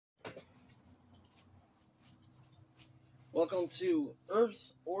Welcome to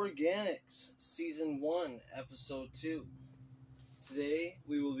Earth Organics Season 1, Episode 2. Today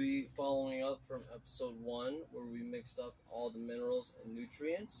we will be following up from Episode 1 where we mixed up all the minerals and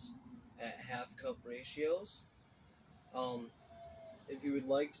nutrients at half-cup ratios. If you would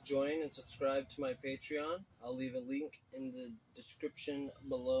like to join and subscribe to my Patreon, I'll leave a link in the description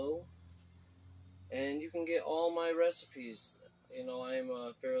below. And you can get all my recipes. You know, I'm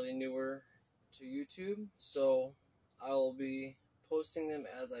fairly newer to YouTube, so I'll be posting them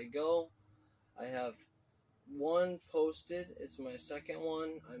as I go. I have one posted. It's my second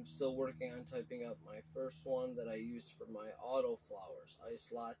one. I'm still working on typing up my first one that I used for my auto flowers,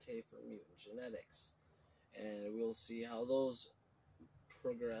 Ice Latte for Mutant Genetics. And we'll see how those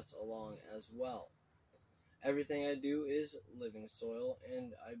progress along as well. Everything I do is living soil,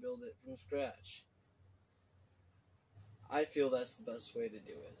 and I build it from scratch. I feel that's the best way to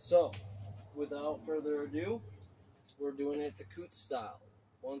do it. So, without further ado, we're doing it the Coots style.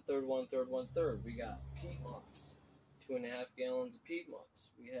 1/3, 1/3, 1/3. We got peat moss. 2.5 gallons of peat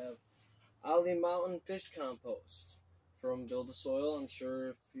moss. We have Ali Mountain fish compost from Build a Soil. I'm sure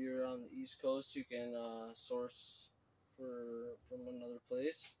if you're on the East Coast, you can source from another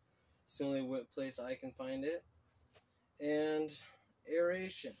place. It's the only place I can find it. And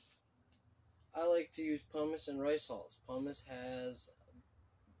aeration. I like to use pumice and rice hulls. Pumice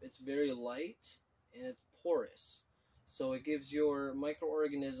it's very light and it's porous, so it gives your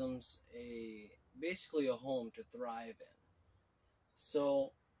microorganisms basically a home to thrive in.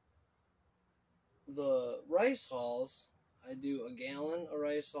 So the rice hulls, I do a gallon of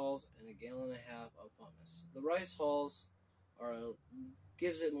rice hulls and a gallon and a half of pumice. The rice hulls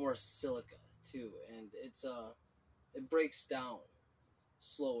gives it more silica too, and it breaks down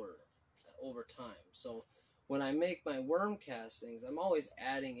slower over time. So when I make my worm castings, I'm always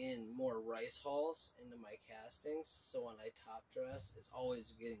adding in more rice hulls into my castings, so when I top dress, it's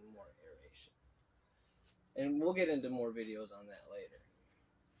always getting more aeration. And we'll get into more videos on that later.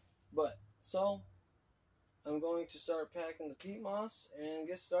 So I'm going to start packing the peat moss and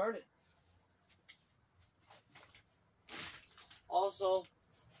get started. Also,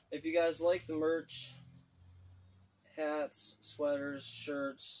 if you guys like the merch, hats, sweaters,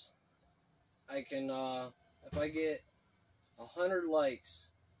 shirts, I can, if I get 100 likes,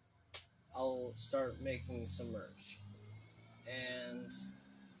 I'll start making some merch. And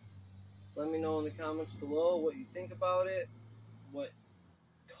let me know in the comments below what you think about it, what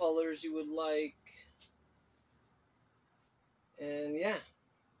colors you would like, and yeah.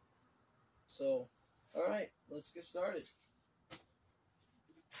 So, alright, let's get started.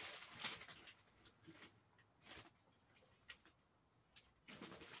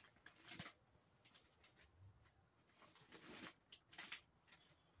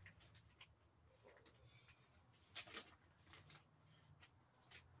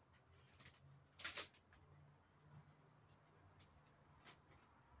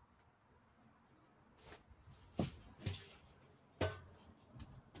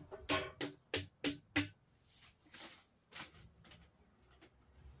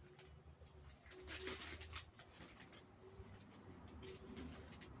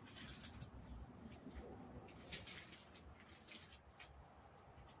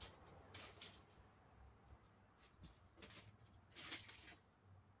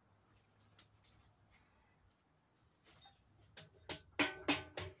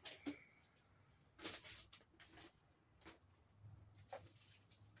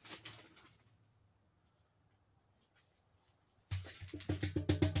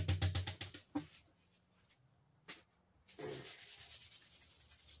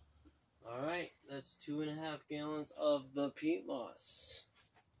 Alright, that's 2.5 gallons of the peat moss.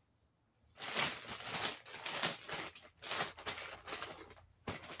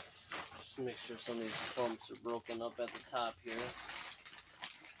 Just make sure some of these clumps are broken up at the top here.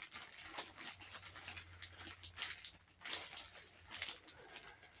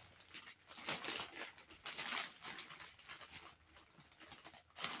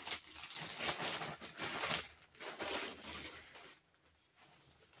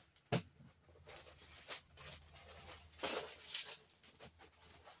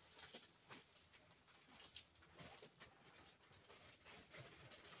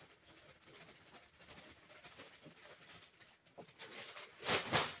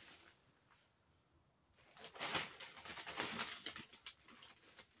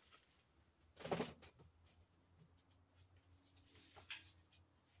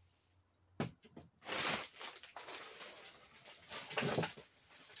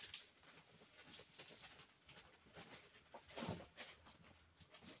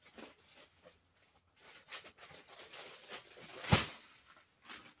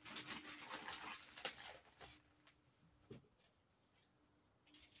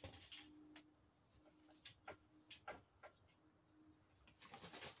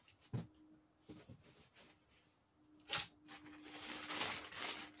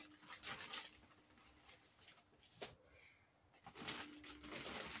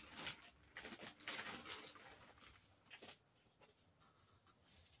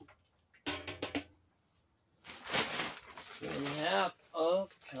 2.5 of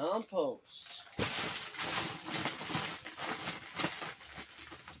compost.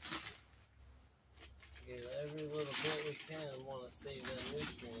 Get every little bit we can. Want to save them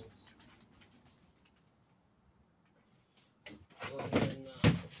nutrients. Go ahead and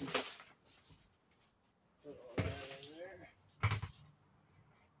put all that in there.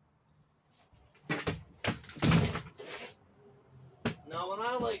 Now, what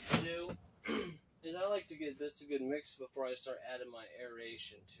I like to do is I like to get this a good mix before I start adding my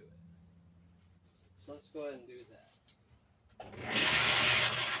aeration to it. So let's go ahead and do that.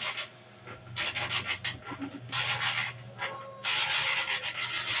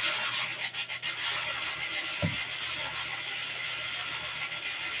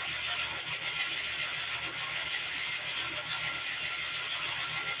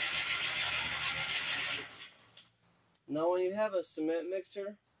 Now when you have a cement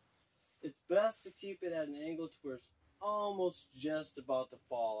mixer, it's best to keep it at an angle to where it's almost just about to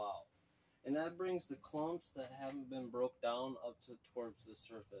fall out. And that brings the clumps that haven't been broke down up towards the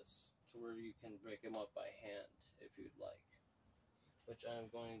surface to where you can break them up by hand if you'd like. Which I'm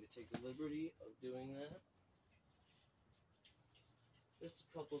going to take the liberty of doing that. Just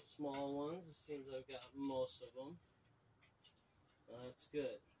a couple small ones. It seems I've got most of them. That's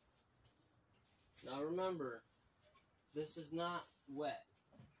good. Now remember, this is not wet,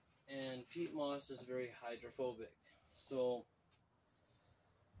 and peat moss is very hydrophobic. So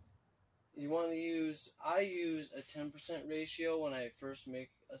you want to use, I use a 10% ratio when I first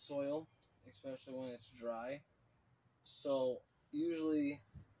make a soil, especially when it's dry. So usually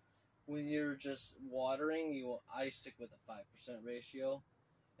when you're just watering, I stick with a 5% ratio,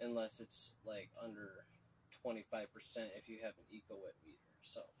 unless it's like under 25% if you have an eco wet meter.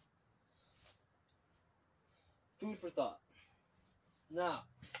 So food for thought. Now,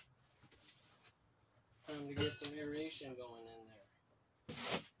 time to get some aeration going in there.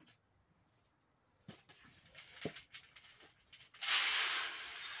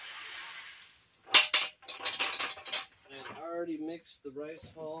 I've already mixed the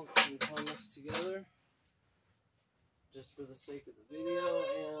rice hulls and pumice together, just for the sake of the video,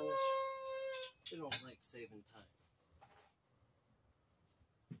 and I don't like saving time.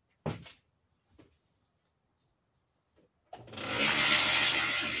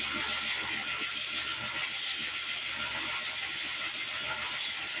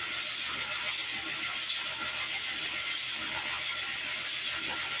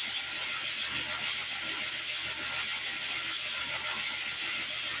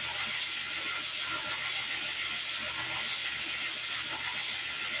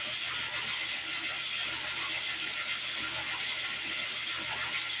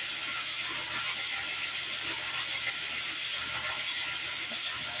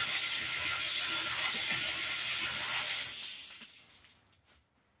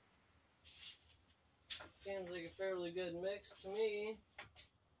 Seems like a fairly good mix to me.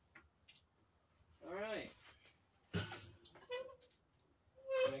 Alright. I'm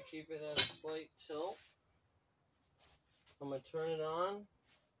going to keep it at a slight tilt. I'm going to turn it on.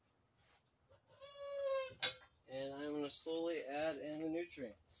 And I'm going to slowly add in the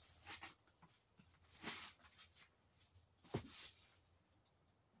nutrients.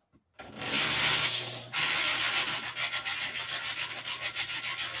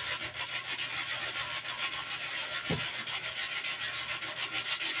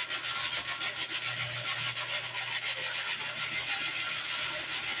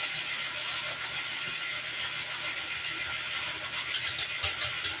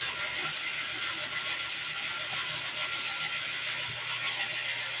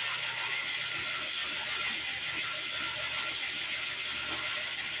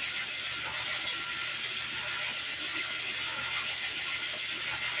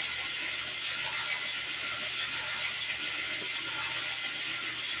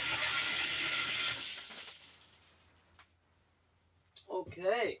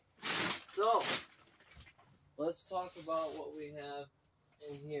 Okay, so let's talk about what we have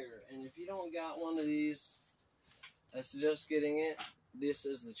in here. And if you don't got one of these, I suggest getting it. This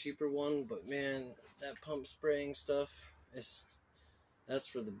is the cheaper one, but man, that pump spraying stuff that's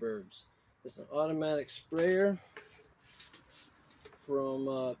for the birds. It's an automatic sprayer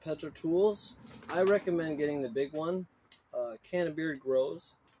from Petro Tools. I recommend getting the big one. Canterbury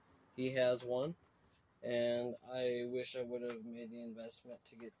Grows, he has one. And I wish I would have made the investment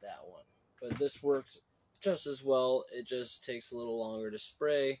to get that one. But this works just as well. It just takes a little longer to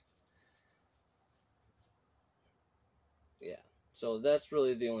spray. Yeah, so that's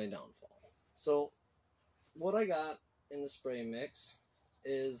really the only downfall. So what I got in the spray mix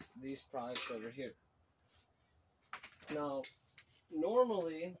is these products over here. Now,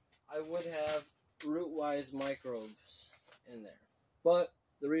 normally I would have root-wise microbes in there, but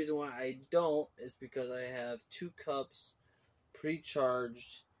the reason why I don't is because I have 2 cups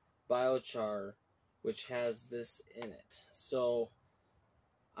pre-charged biochar, which has this in it. So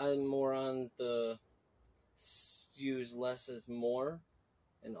I'm more on the use less is more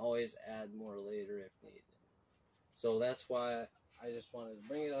and always add more later if needed. So that's why I just wanted to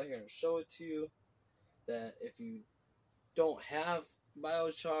bring it out here and show it to you, that if you don't have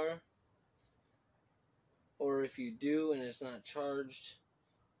biochar, or if you do and it's not charged,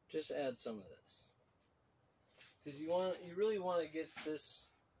 just add some of this. Because you really want to get this,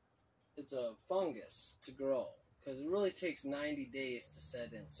 it's a fungus, to grow. Because it really takes 90 days to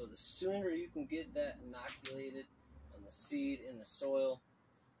set in. So the sooner you can get that inoculated on the seed in the soil,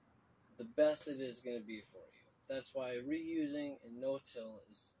 the best it is going to be for you. That's why reusing and no-till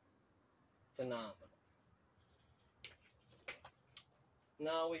is phenomenal.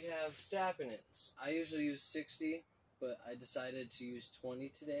 Now we have saponins. I usually use 60, but I decided to use 20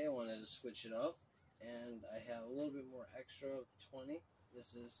 today. I wanted to switch it up, and I have a little bit more extra of the 20.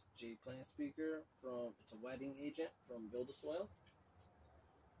 This is J Plant Speaker it's a wetting agent from Build-A-Soil.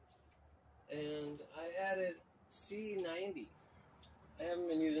 And I added C90. I haven't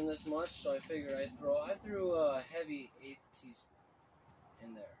been using this much, so I figured I threw a heavy 1/8 teaspoon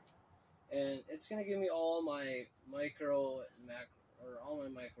in there. And it's going to give me all my all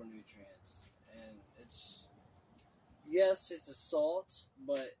my micronutrients. And yes, it's a salt,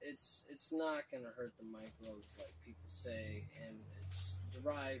 but it's not going to hurt the microbes like people say, and it's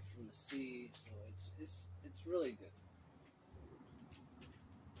derived from the seed, so it's really good.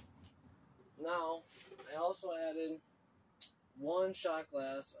 Now, I also added 1 shot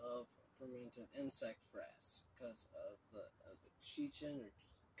glass of fermented insect frass because of the chichen or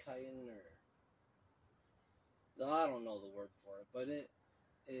cayenne, or I don't know the word for it, but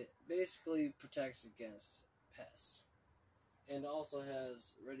it basically protects against pests, and also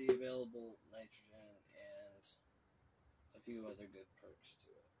has ready available nitrogen and a few other good perks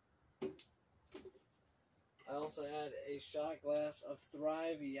to it. I also add a shot glass of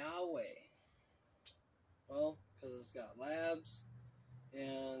Thrive Yahweh. Well, because it's got labs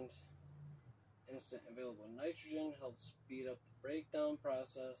and instant available nitrogen, helps speed up the breakdown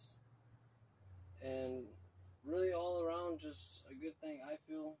process, and really all around just a good thing, I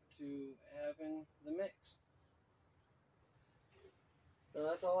feel, to have in the mix. Now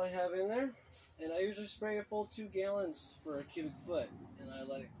that's all I have in there, and I usually spray a full 2 gallons for a cubic foot, and I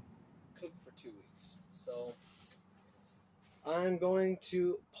let it cook for 2 weeks. So I'm going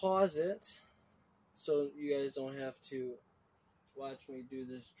to pause it so you guys don't have to watch me do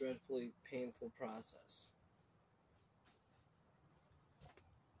this dreadfully painful process.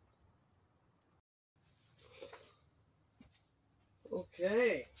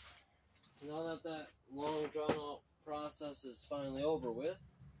 Okay, now that long drawn out process is finally over with,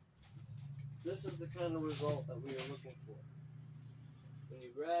 this is the kind of result that we are looking for. When you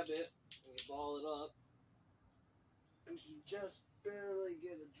grab it and you ball it up, and you just barely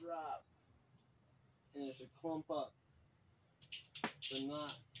get a drop, and it should clump up, but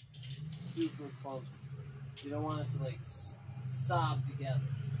not super clumpy. You don't want it to like sob together.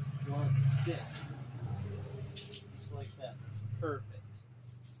 You want it to stick, just like that. That's perfect.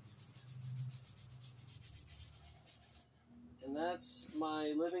 And that's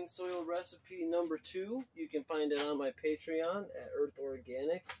my living soil recipe number 2. You can find it on my Patreon at Earth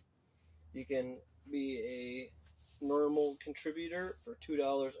Organics. You can be a normal contributor for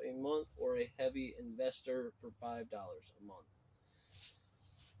 $2 a month, or a heavy investor for $5 a month.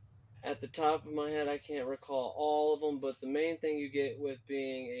 At the top of my head, I can't recall all of them, but the main thing you get with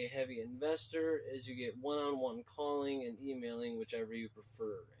being a heavy investor is you get one-on-one calling and emailing, whichever you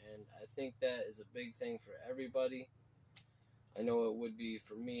prefer. And I think that is a big thing for everybody. I know it would be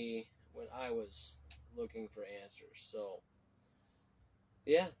for me when I was looking for answers. So,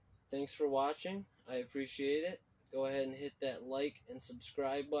 yeah, thanks for watching. I appreciate it. Go ahead and hit that like and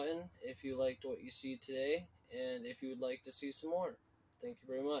subscribe button if you liked what you see today, and if you would like to see some more. Thank you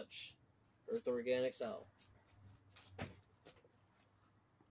very much. Earth Organics out.